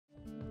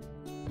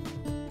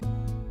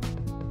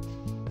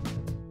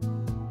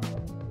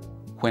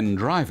When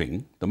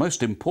driving, the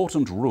most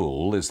important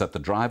rule is that the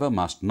driver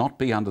must not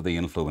be under the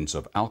influence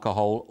of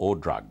alcohol or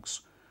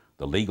drugs.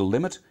 The legal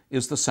limit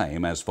is the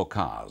same as for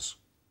cars.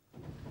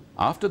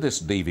 After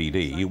this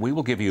DVD, we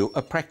will give you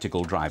a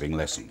practical driving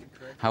lesson.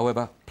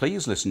 However,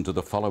 please listen to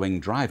the following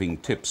driving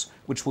tips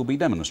which will be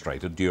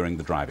demonstrated during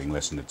the driving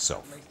lesson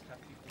itself.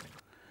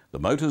 The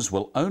motors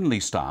will only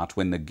start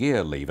when the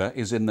gear lever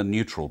is in the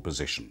neutral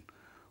position.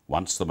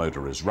 Once the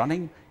motor is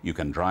running, you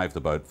can drive the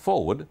boat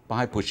forward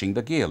by pushing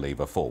the gear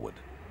lever forward.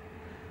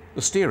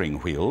 The steering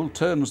wheel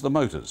turns the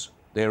motors.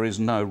 There is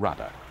no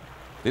rudder.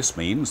 This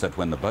means that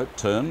when the boat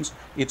turns,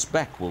 its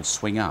back will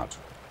swing out.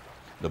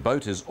 The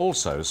boat is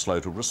also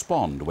slow to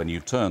respond when you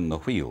turn the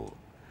wheel.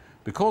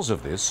 Because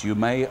of this, you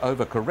may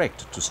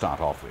overcorrect to start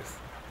off with.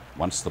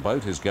 Once the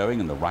boat is going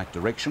in the right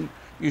direction,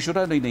 you should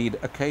only need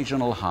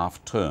occasional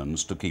half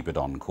turns to keep it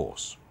on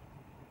course.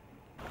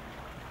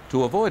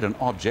 To avoid an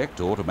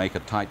object or to make a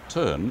tight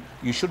turn,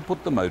 you should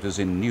put the motors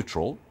in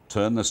neutral,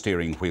 turn the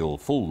steering wheel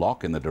full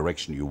lock in the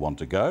direction you want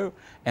to go,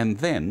 and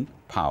then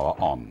power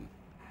on.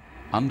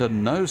 Under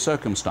no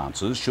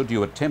circumstances should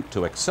you attempt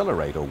to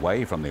accelerate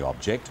away from the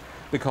object,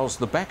 because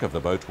the back of the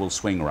boat will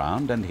swing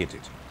round and hit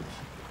it.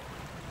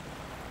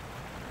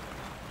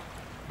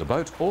 The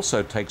boat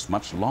also takes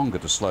much longer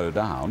to slow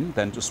down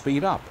than to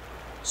speed up,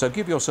 so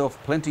give yourself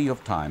plenty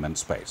of time and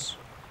space.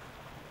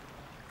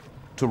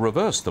 To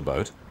reverse the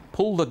boat,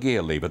 pull the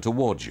gear lever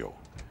towards you.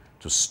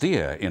 To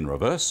steer in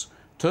reverse,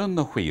 turn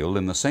the wheel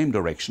in the same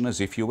direction as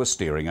if you were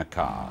steering a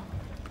car.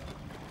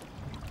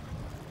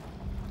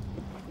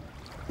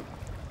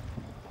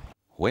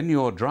 When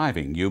you're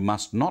driving, you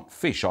must not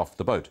fish off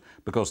the boat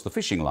because the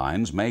fishing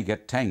lines may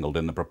get tangled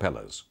in the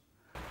propellers.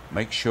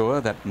 Make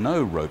sure that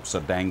no ropes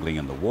are dangling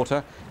in the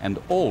water and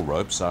all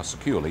ropes are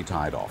securely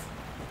tied off.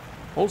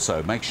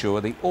 Also, make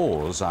sure the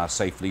oars are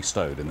safely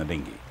stowed in the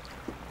dinghy.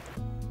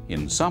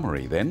 In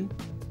summary then,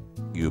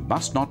 you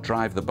must not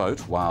drive the boat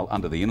while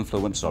under the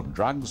influence of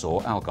drugs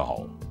or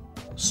alcohol.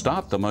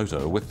 Start the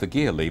motor with the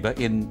gear lever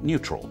in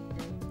neutral.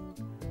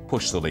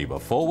 Push the lever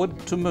forward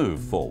to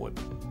move forward.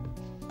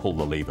 Pull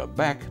the lever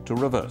back to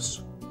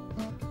reverse.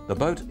 The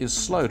boat is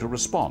slow to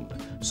respond,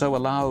 so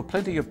allow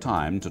plenty of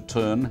time to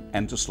turn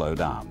and to slow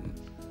down.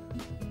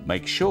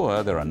 Make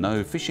sure there are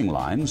no fishing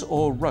lines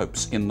or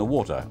ropes in the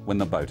water when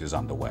the boat is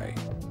underway.